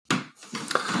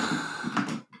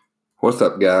What's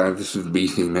up, guys? This is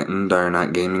BC Minton, Dire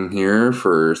Knight Gaming here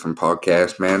for some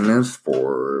podcast madness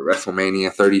for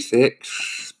WrestleMania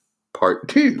 36, Part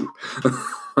 2.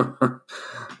 I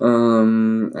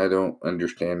don't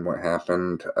understand what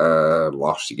happened.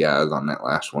 Lost you guys on that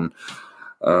last one.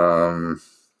 I'm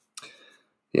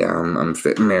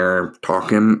sitting there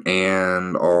talking,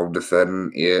 and all of a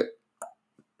sudden it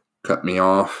cut me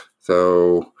off.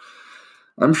 So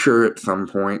I'm sure at some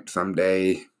point,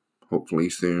 someday, hopefully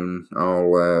soon,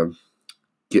 I'll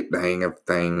get the hang of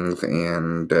things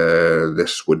and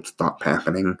this would stop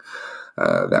happening.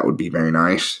 That would be very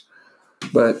nice.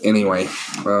 But anyway,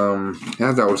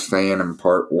 as I was saying in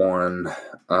part one,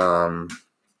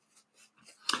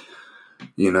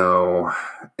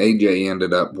 AJ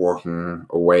ended up walking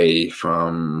away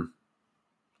from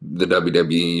the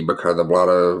WWE because of a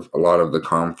lot of the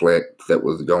conflict that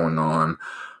was going on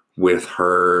with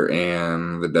her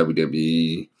and the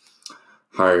WWE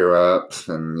higher ups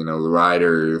and, the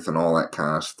writers and all that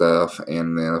kind of stuff.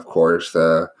 And then, of course,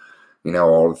 all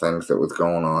the things that was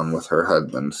going on with her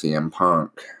husband, CM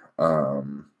Punk. A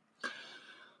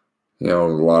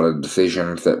lot of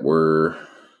decisions that were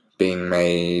being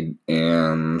made,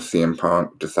 and CM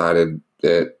Punk decided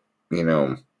that,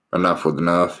 enough was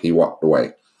enough. He walked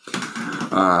away.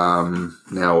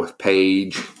 Now with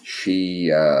Paige, she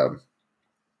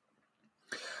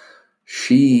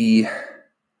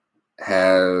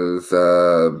has,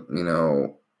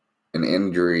 an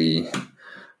injury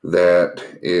that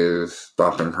is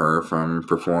stopping her from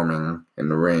performing in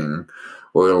the ring,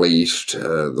 or at least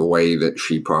the way that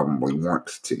she probably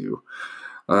wants to.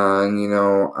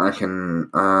 I can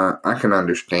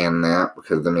understand that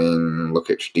because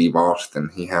look at Steve Austin.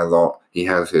 He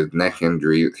has his neck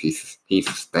injury that he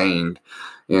sustained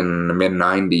in the mid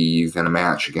 '90s in a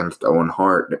match against Owen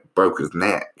Hart that broke his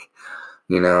neck.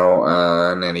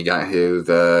 And then he got his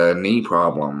knee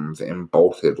problems in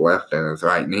both his left and his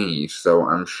right knees. So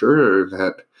I'm sure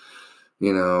that,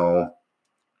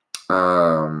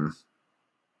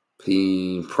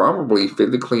 he probably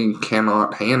physically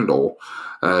cannot handle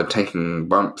taking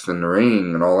bumps in the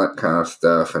ring and all that kind of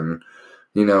stuff. And,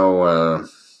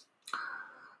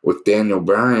 with Daniel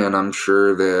Bryan, I'm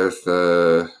sure there's,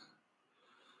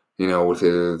 with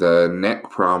his neck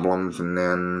problems, and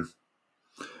then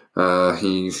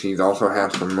he's also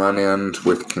had some run-ins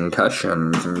with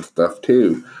concussions and stuff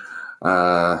too.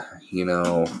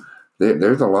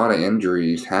 There's a lot of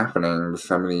injuries happening to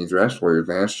some of these wrestlers,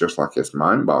 and it's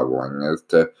mind-boggling as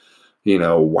to,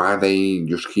 why they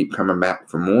just keep coming back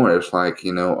for more. It's like,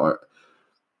 are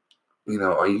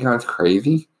you guys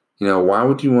crazy? Why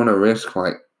would you want to risk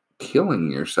killing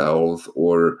yourselves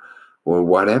or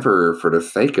whatever for the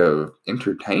sake of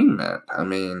entertainment?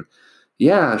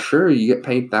 Yeah, sure, you get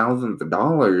paid thousands of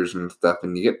dollars and stuff,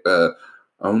 and you get to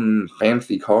own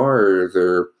fancy cars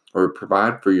or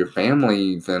provide for your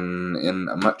families in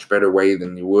a much better way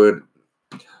than you would,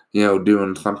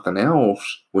 doing something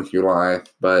else with your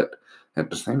life. But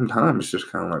at the same time, it's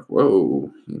just kind of like,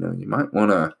 whoa, you might want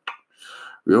to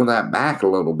reel that back a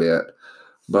little bit.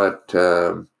 But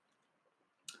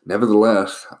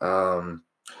nevertheless,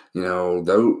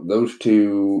 those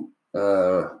two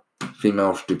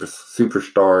female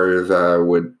superstars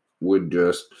would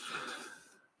just,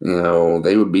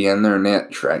 they would be in their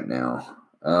niche right now.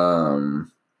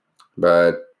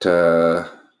 But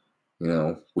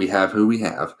we have who we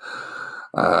have.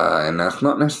 And that's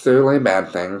not necessarily a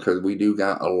bad thing, because we do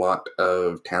got a lot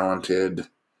of talented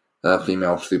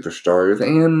female superstars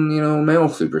and, male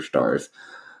superstars.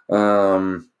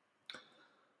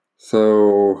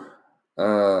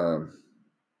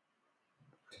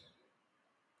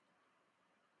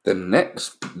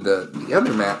 The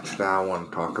other match that I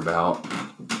want to talk about,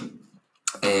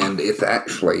 and it's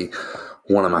actually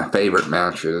one of my favorite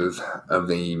matches of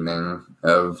the evening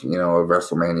of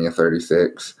WrestleMania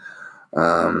 36,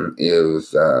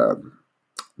 is the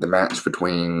match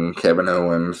between Kevin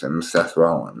Owens and Seth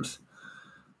Rollins.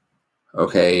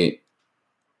 Okay,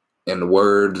 in the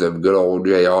words of good old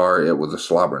JR, it was a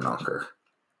slobber knocker.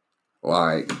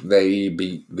 They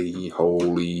beat the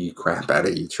holy crap out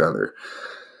of each other.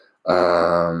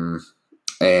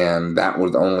 And that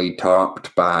was only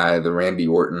topped by the Randy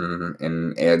Orton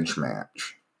and Edge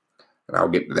match. And I'll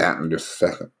get to that in just a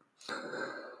second.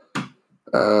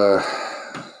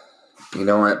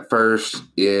 At first,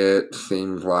 it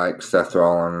seemed like Seth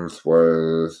Rollins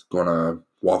was going to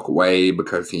walk away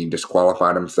because he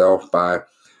disqualified himself by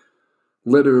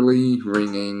literally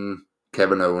ringing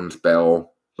Kevin Owens'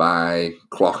 bell by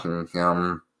clocking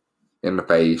him in the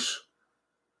face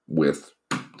with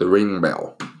the ring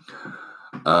bell.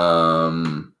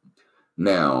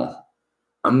 Now,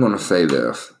 I'm going to say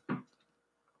this.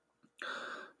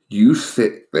 You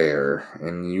sit there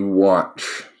and you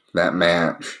watch that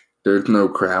match. There's no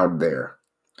crowd there.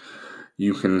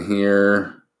 You can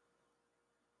hear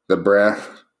the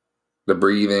breath, the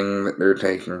breathing that they're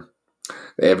taking.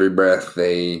 Every breath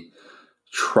they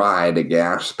try to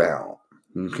gasp out.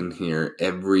 You can hear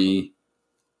every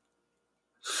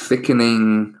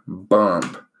sickening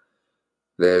bump.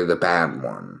 They're the bad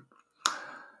one.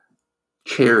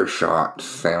 Chair shots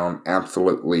sound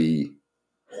absolutely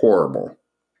horrible.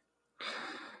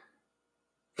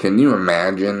 Can you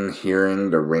imagine hearing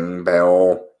the ring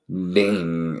bell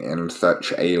ding in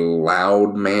such a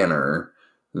loud manner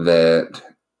that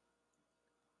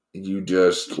you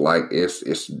just like it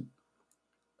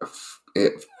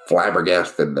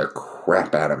flabbergasted the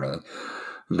crap out of me?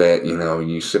 That,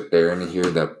 you sit there and you hear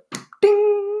the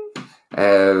ding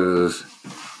as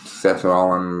Seth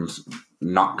Rollins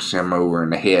knocks him over in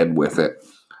the head with it.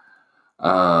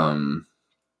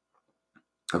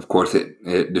 Of course,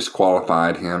 it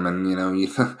disqualified him, and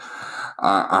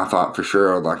I thought for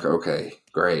sure, like, okay,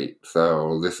 great,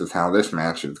 so this is how this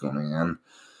match is going to end.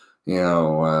 It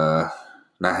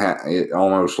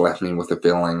almost left me with a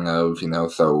feeling of,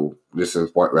 so this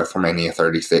is what WrestleMania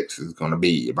 36 is going to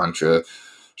be, a bunch of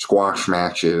squash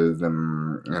matches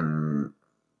and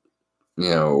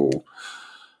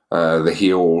the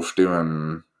heels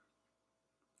doing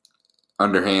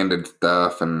underhanded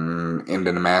stuff and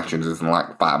ending the matches in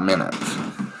like 5 minutes.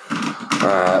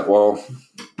 Well,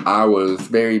 I was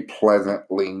very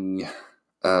pleasantly,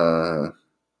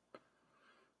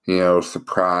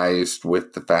 surprised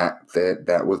with the fact that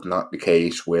that was not the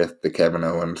case with the Kevin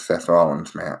Owens Seth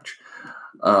Rollins match.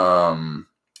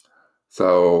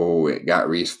 So it got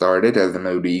restarted as an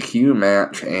ODQ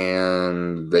match,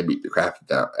 and they beat the crap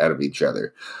out of each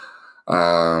other.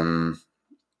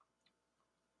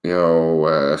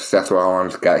 Seth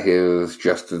Rollins got his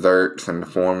just desserts in the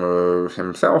form of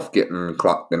himself getting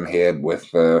clocked in the head with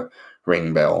the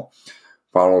ring bell,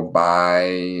 followed by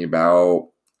about,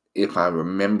 if I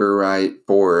remember right,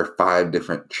 4 or 5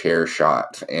 different chair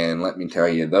shots. And let me tell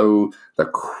you, though, the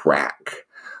crack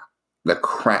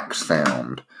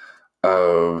sound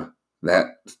of that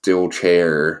steel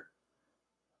chair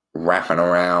wrapping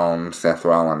around Seth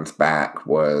Rollins' back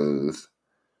was...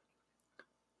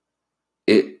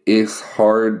 It is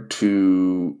hard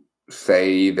to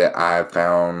say that I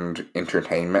found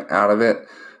entertainment out of it,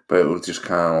 but it was just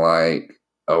kind of like,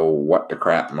 oh, what the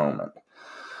crap moment.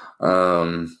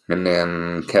 And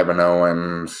then Kevin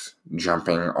Owens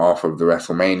jumping off of the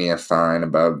WrestleMania sign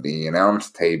above the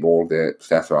announce table that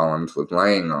Seth Rollins was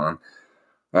laying on,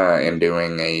 and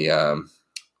doing a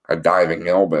diving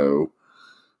elbow.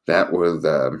 That was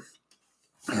a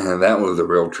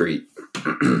real treat.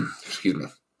 Excuse me.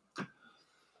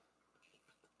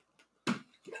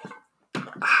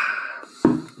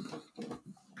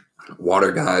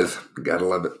 Water, guys. Gotta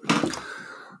love it.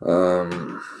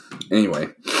 Anyway.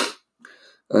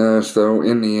 So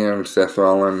in the end, Seth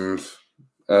Rollins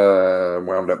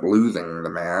wound up losing the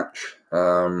match.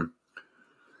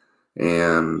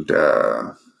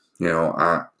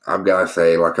 I've got to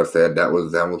say, like I said, that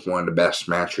was one of the best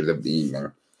matches of the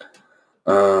evening.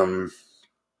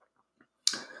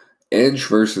 Edge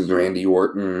versus Randy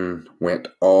Orton went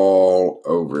all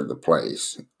over the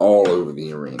place, all over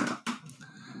the arena.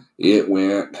 It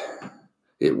went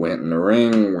in the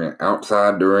ring, went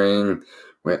outside the ring,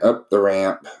 went up the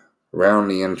ramp, around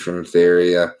the entrance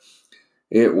area.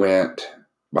 It went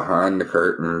behind the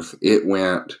curtains. It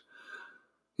went,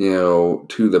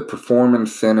 to the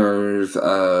Performance Center's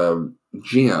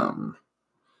gym.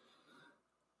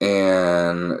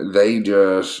 And they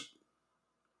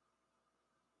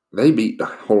beat the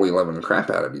holy loving crap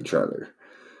out of each other.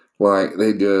 Like,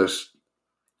 they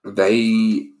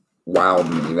wowed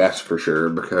me, that's for sure,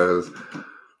 because,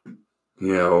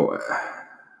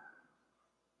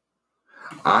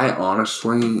 I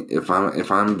honestly, if I'm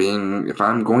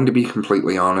going to be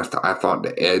completely honest, I thought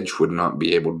the Edge would not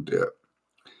be able to do it.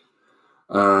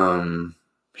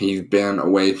 He's been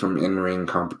away from in-ring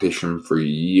competition for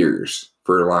years,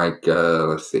 for like,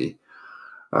 let's see,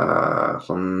 if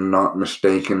I'm not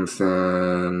mistaken,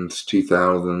 since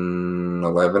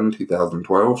 2011,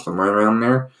 2012, somewhere around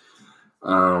there.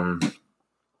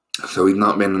 So he's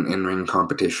not been in in-ring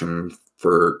competition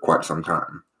for quite some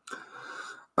time.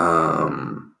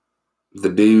 The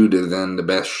dude is in the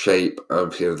best shape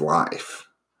of his life.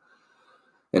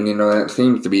 And, that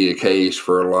seems to be the case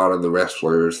for a lot of the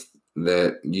wrestlers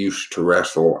that used to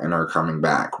wrestle and are coming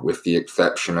back, with the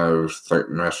exception of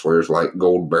certain wrestlers like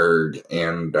Goldberg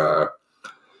and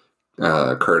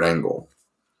Kurt Angle.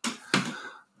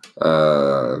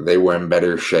 they were in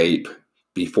better shape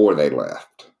before they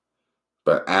left.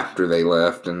 But after they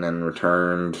left and then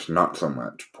returned, not so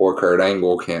much. Poor Kurt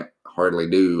Angle can't hardly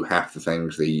do half the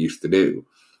things they used to do.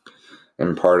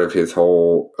 And part of his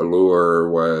whole allure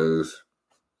was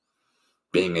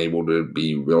being able to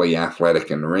be really athletic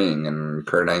in the ring, and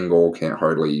Kurt Angle can't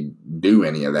hardly do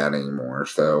any of that anymore.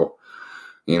 So,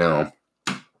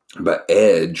 but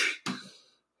Edge,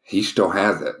 he still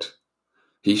has it.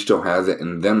 He still has it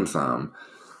and then some.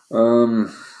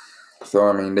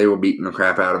 So, they were beating the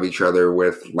crap out of each other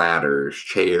with ladders,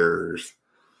 chairs,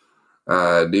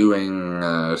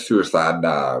 doing suicide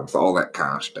dives, all that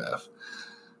kind of stuff.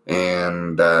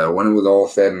 And when it was all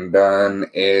said and done,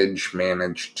 Edge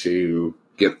managed to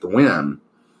get the win.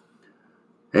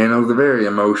 And it was a very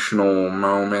emotional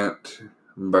moment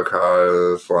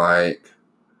because,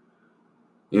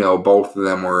 both of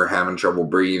them were having trouble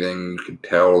breathing. You could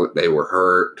tell that they were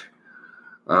hurt.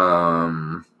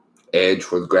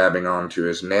 Edge was grabbing onto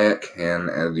his neck, and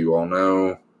as you all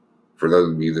know, for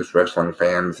those of you that's wrestling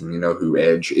fans and you know who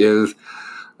Edge is,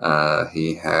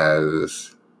 he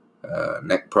has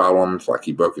neck problems, like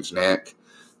he broke his neck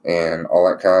and all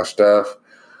that kind of stuff.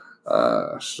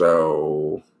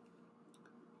 So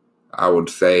I would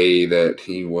say that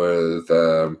he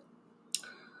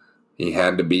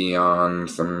had to be on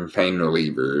some pain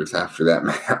relievers after that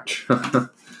match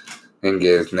and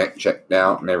get his neck checked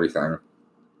out and everything.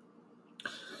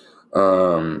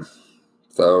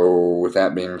 So with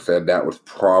that being said, that was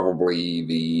probably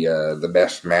the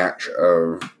best match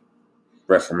of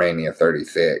WrestleMania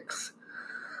 36.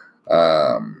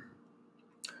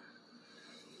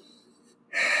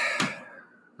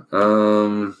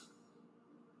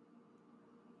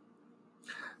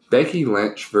 Becky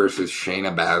Lynch versus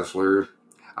Shayna Baszler.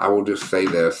 I will just say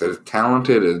this: as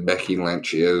talented as Becky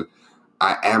Lynch is,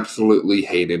 I absolutely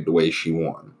hated the way she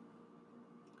won.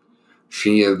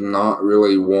 She has not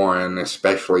really won,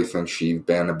 especially since she's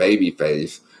been a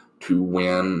babyface, to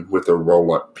win with a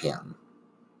roll-up pin.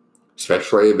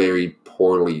 Especially a very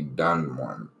poorly done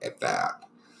one at that.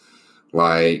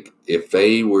 If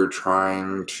they were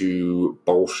trying to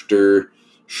bolster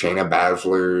Shayna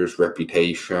Baszler's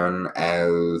reputation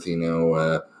as,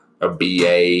 a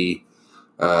BA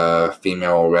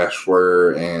female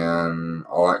wrestler and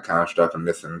all that kind of stuff and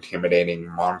this intimidating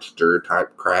monster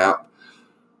type crap,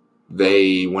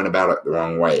 they went about it the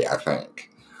wrong way, I think.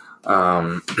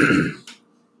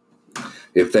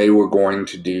 If they were going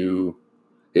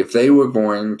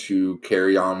to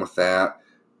carry on with that,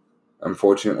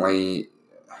 unfortunately,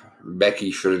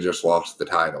 Becky should have just lost the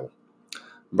title,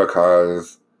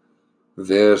 because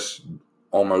this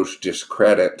almost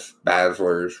discredits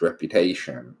Baszler's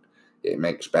reputation. It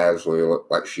makes Baszler look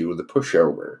like she was a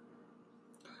pushover.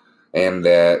 And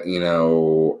that,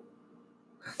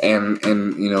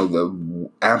 the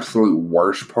absolute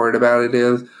worst part about it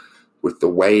is, with the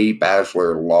way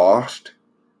Baszler lost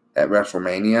at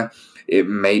WrestleMania, it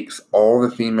makes all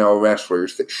the female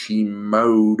wrestlers that she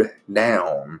mowed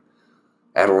down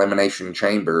at Elimination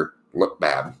Chamber look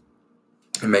bad.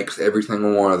 It makes every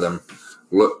single one of them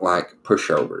look like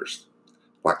pushovers,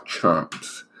 like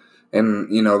chumps. And,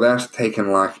 that's taken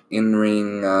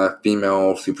in-ring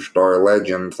female superstar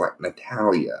legends like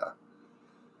Natalya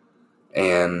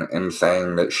and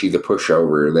saying that she's a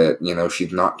pushover, that,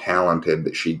 she's not talented,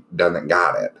 that she doesn't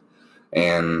got it.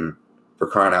 And for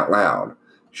crying out loud,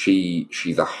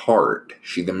 she's a Hart.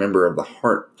 She's a member of the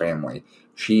Hart family.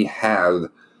 She has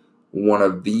one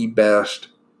of the best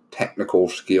technical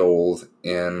skills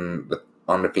on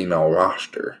the female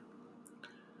roster.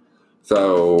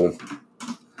 So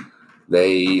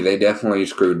they definitely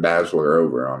screwed Baszler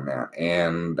over on that,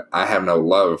 and I have no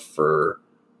love for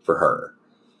her.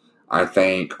 I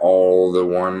think all the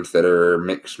ones that are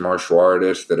mixed martial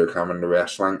artists that are coming to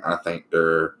wrestling, I think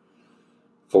they're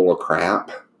full of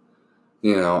crap.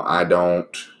 I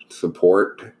don't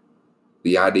support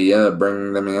the idea of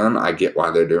bringing them in. I get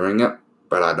why they're doing it,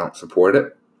 but I don't support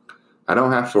it. I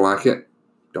don't have to like it.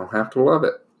 Don't have to love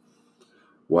it.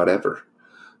 Whatever.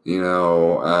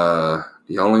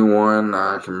 The only one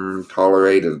I can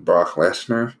tolerate is Brock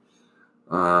Lesnar.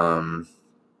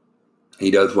 He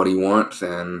does what he wants,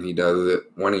 and he does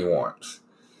it when he wants.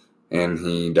 And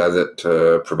he does it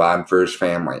to provide for his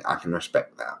family. I can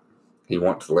respect that. He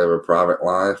wants to live a private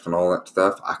life and all that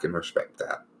stuff. I can respect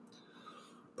that.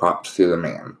 Props to the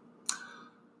man.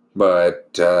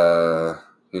 But,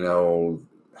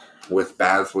 with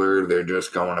Baszler, they're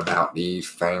just going about these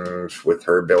things with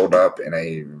her build-up in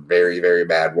a very, very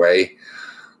bad way.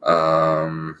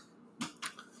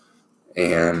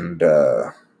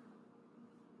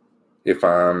 If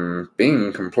I'm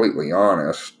being completely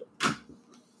honest,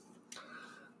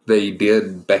 they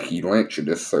did Becky Lynch a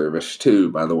disservice too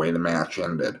by the way the match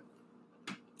ended.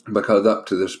 Because up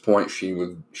to this point,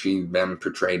 she'd been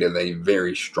portrayed as a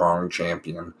very strong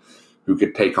champion who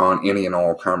could take on any and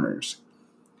all comers,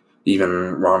 even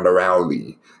Ronda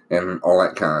Rousey and all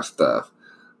that kind of stuff.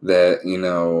 That,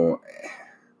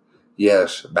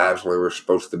 yes, Baszler was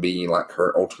supposed to be like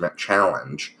her ultimate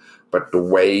challenge, but the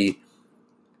way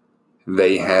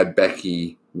they had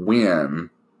Becky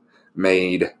win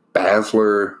made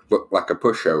Baszler look like a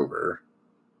pushover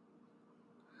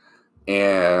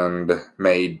and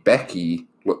made Becky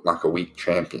look like a weak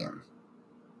champion.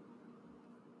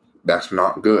 That's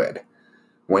not good.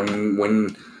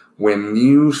 When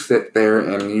you sit there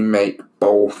and you make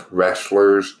both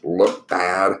wrestlers look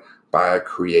bad by a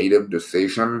creative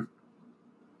decision,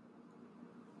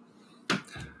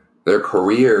 their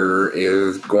career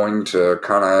is going to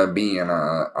kind of be in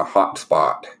a hot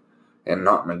spot, and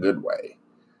not in a good way,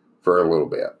 for a little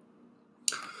bit.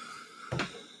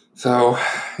 So,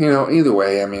 either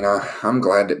way, I'm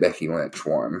glad that Becky Lynch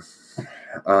won.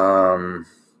 I'm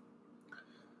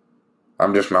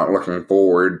just not looking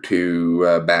forward to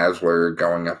Baszler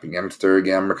going up against her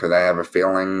again, because I have a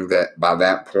feeling that by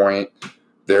that point,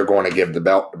 they're going to give the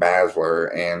belt to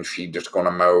Baszler, and she's just going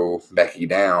to mow Becky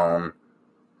down,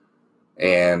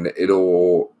 and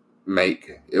it'll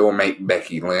make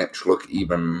Becky Lynch look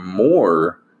even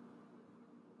more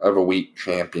of a weak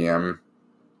champion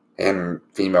and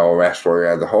female wrestler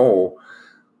as a whole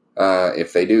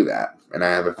if they do that. And I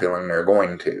have a feeling they're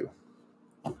going to.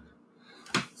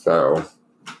 So,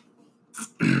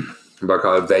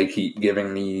 because they keep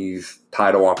giving these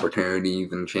title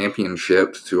opportunities and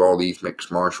championships to all these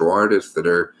mixed martial artists that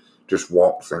are just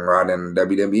waltzing right in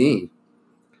WWE.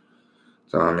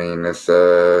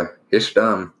 So, it's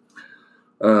dumb.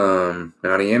 Now the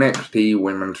NXT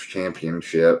Women's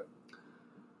Championship,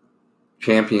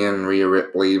 champion Rhea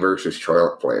Ripley versus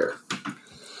Charlotte Flair.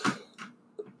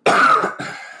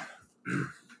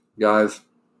 Guys,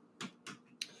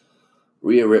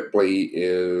 Rhea Ripley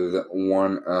is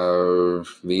one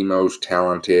of the most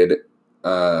talented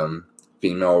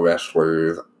female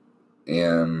wrestlers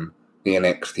in the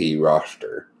NXT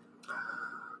roster.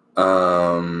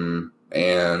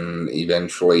 And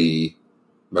eventually,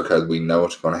 because we know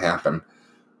it's going to happen,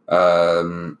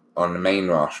 on the main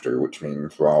roster, which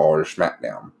means Raw or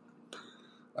SmackDown.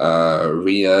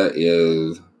 Rhea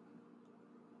is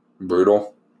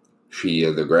brutal. She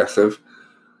is aggressive.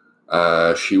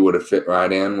 She would have fit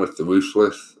right in with the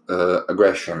ruthless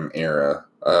aggression era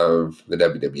of the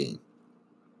WWE.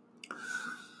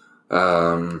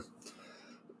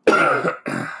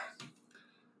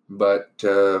 But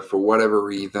for whatever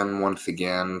reason, once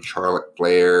again, Charlotte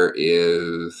Flair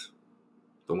is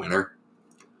the winner.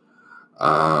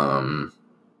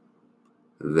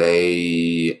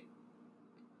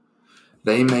 They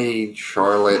made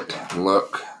Charlotte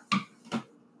look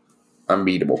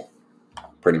unbeatable,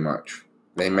 pretty much.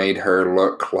 They made her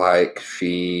look like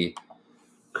she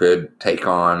could take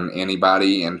on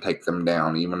anybody and take them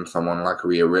down, even someone like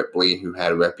Rhea Ripley, who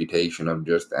had a reputation of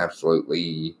just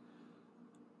absolutely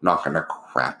knocking the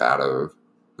crap out of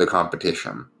the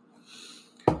competition.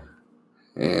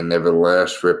 And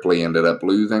nevertheless, Ripley ended up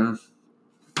losing.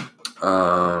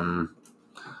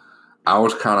 I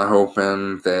was kind of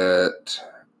hoping that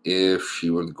if she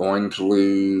was going to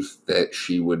lose, that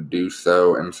she would do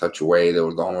so in such a way that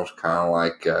was almost kind of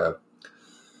like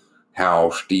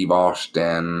how Steve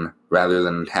Austin, rather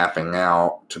than tapping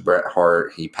out to Bret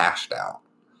Hart, he passed out.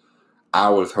 I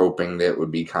was hoping that it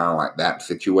would be kind of like that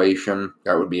situation.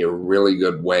 That would be a really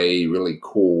good way, really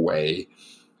cool way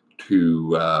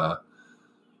to,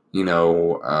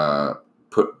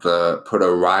 put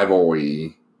a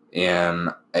rivalry in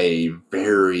a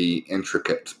very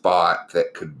intricate spot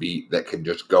that could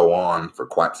just go on for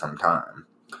quite some time.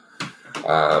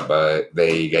 But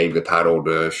they gave the title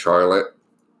to Charlotte.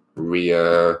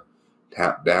 Rhea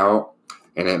tapped out,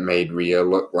 and it made Rhea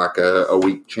look like a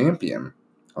weak champion.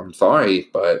 I'm sorry,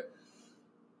 but,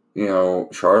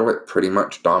 Charlotte pretty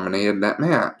much dominated that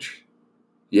match.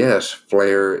 Yes,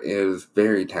 Flair is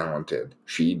very talented.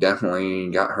 She definitely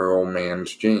got her old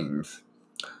man's genes.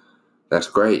 That's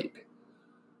great.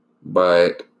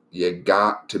 But you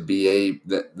got to be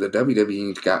the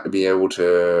WWE's got to be able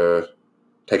to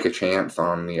take a chance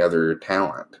on the other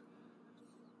talent.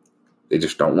 They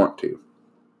just don't want to.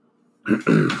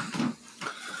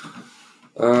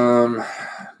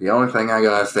 The only thing I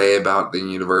gotta say about the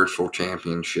Universal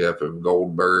Championship of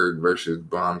Goldberg versus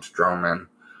Braun Strowman,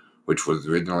 which was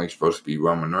originally supposed to be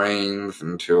Roman Reigns,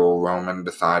 until Roman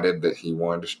decided that he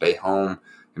wanted to stay home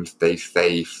and stay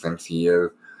safe, since he is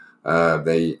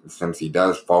Since he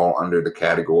does fall under the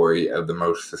category of the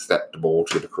most susceptible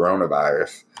to the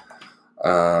coronavirus,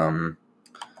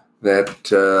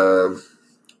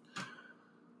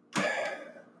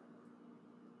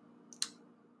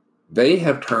 they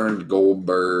have turned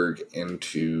Goldberg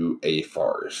into a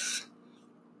farce.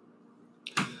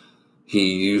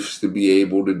 He used to be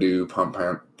able to do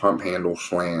pump handle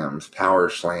slams, power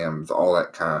slams, all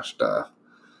that kind of stuff.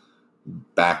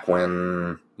 Back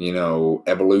when,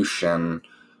 Evolution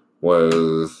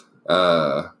was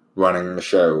running the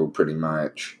show pretty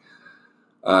much.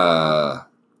 But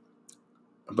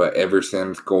ever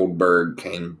since Goldberg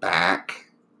came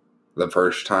back the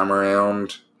first time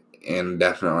around, and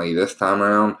definitely this time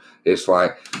around, it's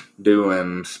like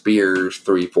doing spears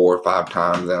 3, 4, 5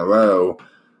 times in a row,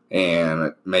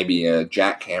 and maybe a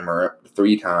jackhammer up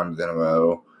 3 times in a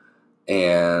row,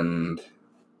 and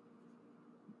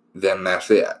then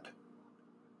that's it.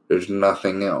 There's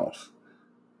nothing else.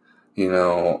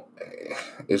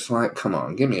 It's like, come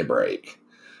on, give me a break.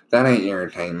 That ain't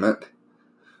entertainment.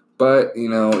 But,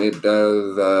 it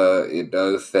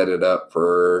does set it up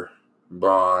for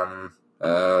Braun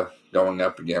going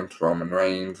up against Roman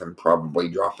Reigns and probably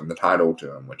dropping the title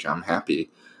to him, which I'm happy.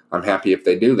 I'm happy if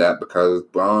they do that, because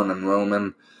Braun and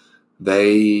Roman,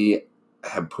 they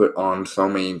have put on so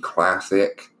many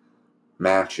classic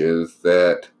matches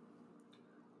that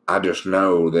I just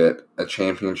know that a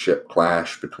championship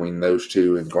clash between those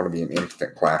two is going to be an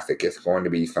instant classic. It's going to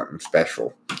be something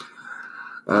special.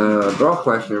 Brock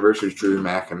Lesnar versus Drew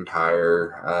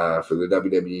McIntyre for the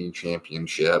WWE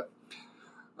Championship.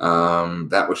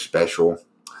 That was special.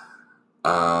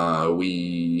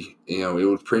 It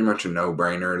was pretty much a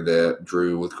no-brainer that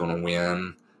Drew was going to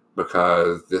win,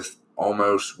 because this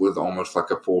was almost like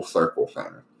a full circle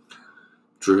thing.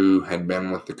 Drew had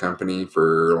been with the company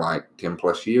for like 10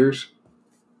 plus years.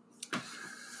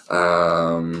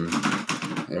 And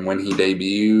when he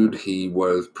debuted, he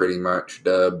was pretty much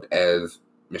dubbed as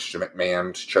Mr.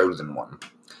 McMahon's chosen one.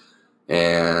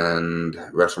 And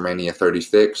WrestleMania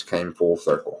 36 came full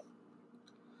circle.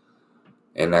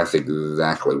 And that's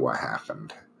exactly what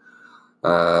happened.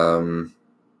 I'm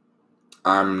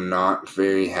not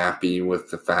very happy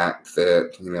with the fact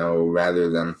that,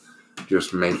 rather than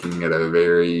just making it a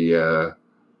very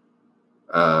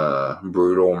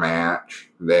brutal match,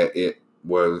 that it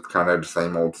was kind of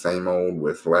the same old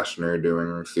with Lesnar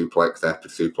doing suplex after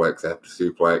suplex after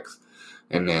suplex,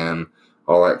 and then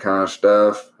all that kind of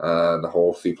stuff, the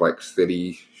whole Suplex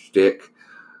City shtick.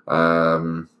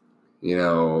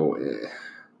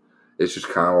 It's just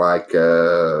kind of like,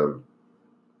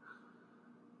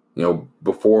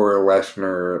 before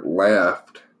Lesnar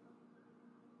left,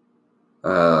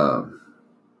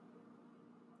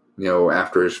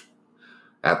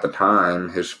 at the time,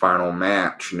 his final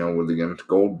match, was against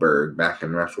Goldberg back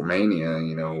in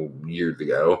WrestleMania, years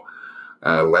ago.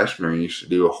 Lesnar used to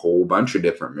do a whole bunch of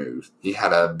different moves. He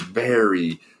had a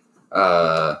very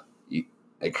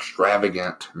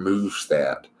extravagant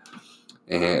moveset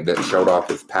and that showed off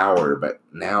his power, but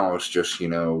now it's just,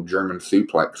 German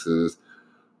suplexes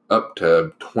up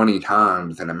to 20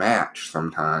 times in a match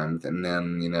sometimes, and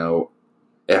then,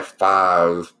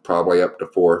 F5s probably up to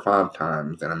 4 or 5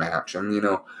 times in a match.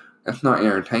 And, that's not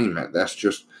entertainment. That's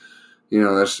just,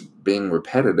 that's being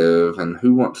repetitive. And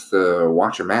who wants to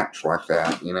watch a match like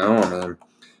that?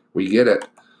 We get it.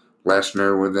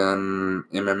 Lesnar within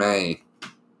MMA.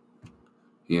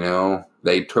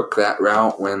 They took that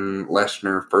route when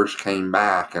Lesnar first came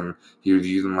back, and he was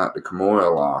using like the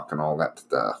Kimura lock and all that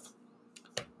stuff.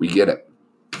 We get it.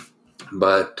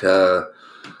 But,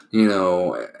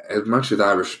 as much as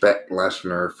I respect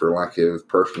Lesnar for like his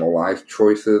personal life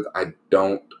choices, I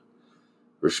don't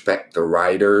respect the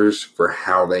writers for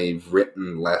how they've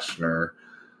written Lesnar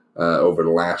over the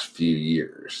last few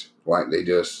years. Like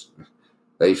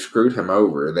they screwed him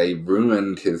over. They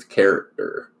ruined his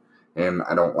character, and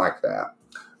I don't like that.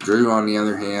 Drew, on the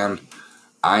other hand,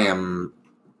 I am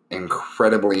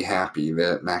incredibly happy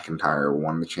that McIntyre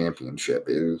won the championship.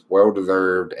 It is well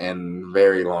deserved and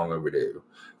very long overdue.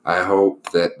 I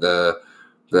hope that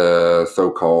the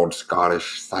so-called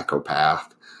Scottish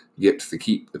psychopath gets to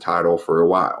keep the title for a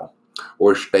while,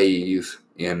 or stays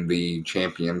in the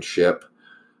championship,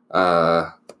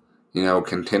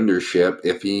 contendership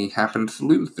if he happens to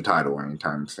lose the title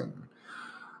anytime soon,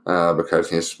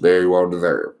 because it's very well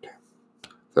deserved.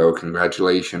 So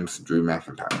congratulations to Drew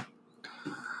McIntyre.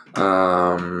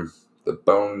 The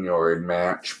Boneyard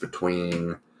match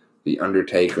between The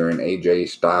Undertaker and AJ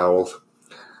Styles.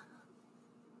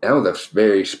 That was a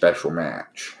very special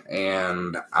match,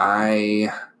 and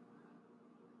I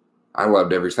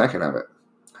loved every second of it.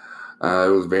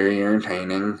 It was very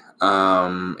entertaining.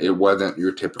 It wasn't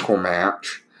your typical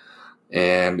match,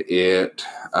 and it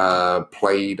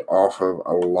played off of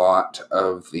a lot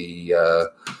of the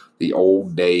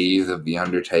old days of The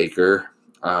Undertaker.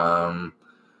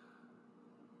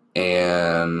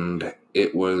 And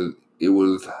it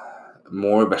was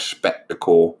more of a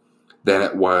spectacle than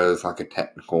it was like a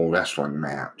technical wrestling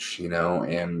match,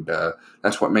 and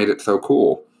that's what made it so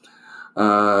cool.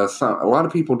 A lot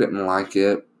of people didn't like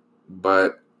it,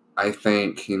 but I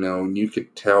think, you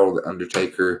could tell the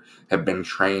Undertaker had been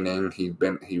training. He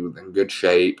was in good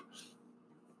shape,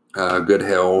 good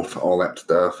health, all that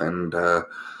stuff, and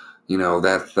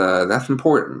that's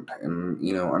important.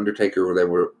 And Undertaker, they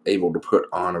were able to put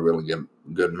on a really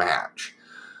good match,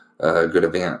 good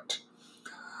event.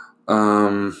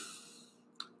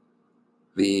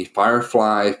 The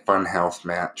Firefly Funhouse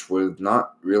match was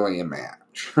not really a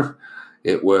match.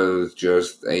 It was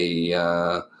just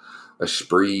a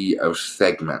spree of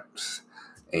segments,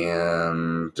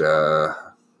 and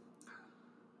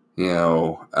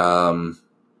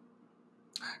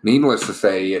needless to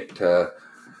say,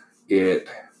 it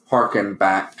harkened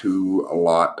back to a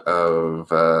lot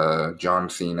of John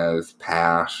Cena's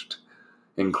past,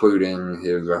 including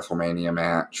his WrestleMania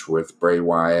match with Bray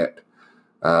Wyatt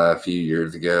a few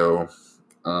years ago.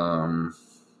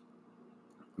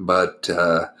 But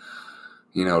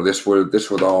this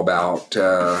was all about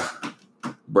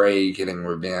Bray getting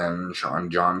revenge on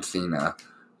John Cena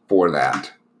for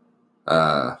that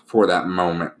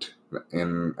moment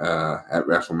at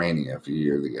WrestleMania a few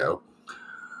years ago.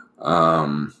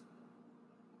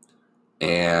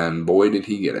 And boy, did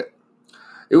he get it.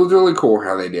 It was really cool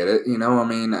how they did it.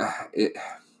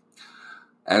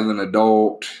 As an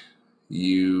adult,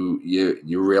 you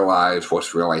realize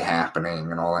what's really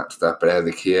happening and all that stuff. But as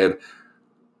a kid,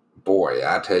 boy,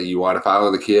 I tell you what, if I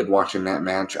was a kid watching that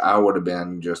match, I would have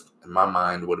been my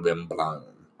mind would have been blown.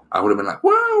 I would have been like,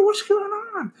 whoa, what's going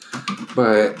on?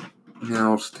 But,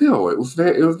 still, it was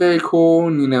very cool.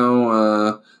 And,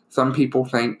 some people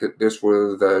think that this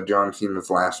was John Cena's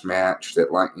last match, that,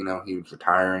 he was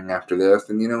retiring after this.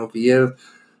 And, if he is,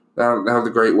 that was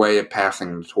a great way of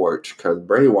passing the torch. Because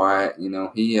Bray Wyatt,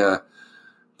 the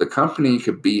company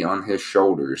could be on his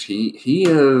shoulders. He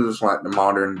is like the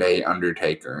modern day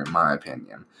Undertaker, in my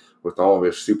opinion, with all of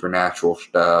his supernatural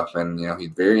stuff. And,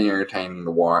 he's very entertaining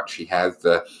to watch. He has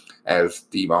as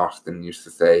Steve Austin used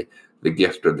to say, the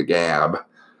gift of the gab.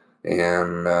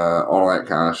 And all that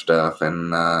kind of stuff.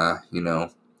 And,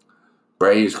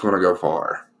 Bray's going to go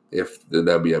far if the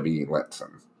WWE lets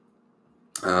him.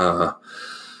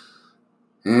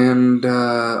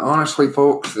 Honestly,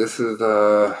 folks, this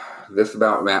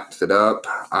about wraps it up.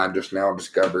 I just now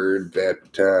discovered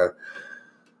that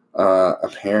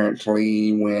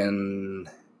apparently when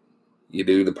you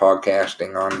do the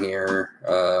podcasting on here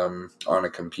on a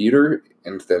computer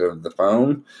instead of the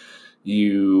phone,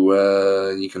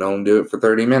 you can only do it for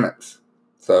 30 minutes.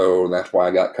 So that's why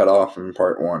I got cut off in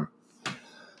part 1.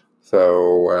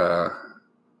 So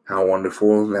how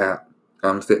wonderful is that?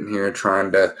 I'm sitting here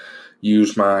trying to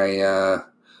use my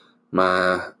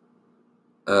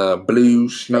Blue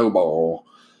Snowball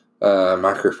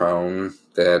microphone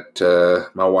that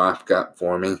my wife got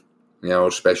for me,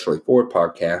 especially for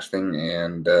podcasting,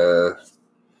 and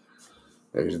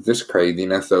there's this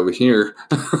craziness over here.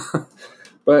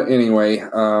 But anyway,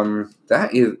 that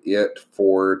is it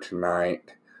for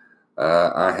tonight.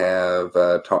 I have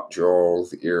talked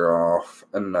y'all's ear off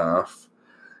enough.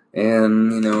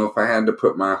 And, if I had to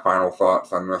put my final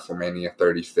thoughts on WrestleMania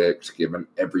 36, given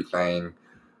everything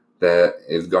that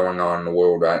is going on in the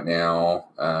world right now,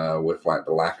 with the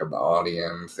lack of the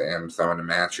audience and some of the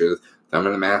matches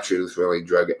really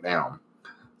drug it down.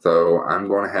 So I'm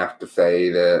going to have to say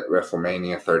that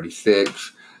WrestleMania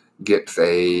 36 gets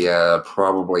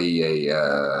probably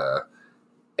a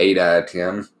 8 out of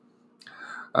 10,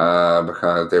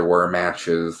 because there were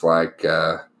matches like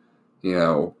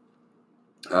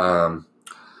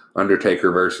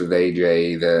Undertaker versus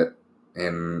AJ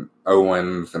and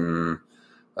Owens and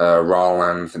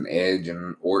Rollins and Edge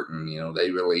and Orton,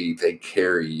 they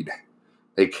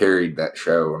carried that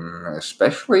show, and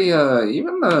especially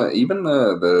even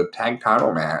the tag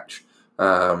title match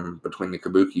between the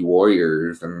Kabuki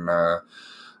Warriors and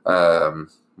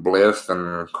Bliss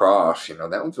and Cross.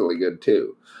 That was really good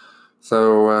too.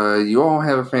 So you all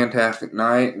have a fantastic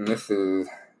night, and this is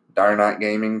Dire Night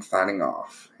Gaming signing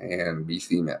off, and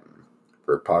BC Minton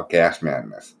for Podcast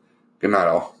Madness. Good night,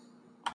 all.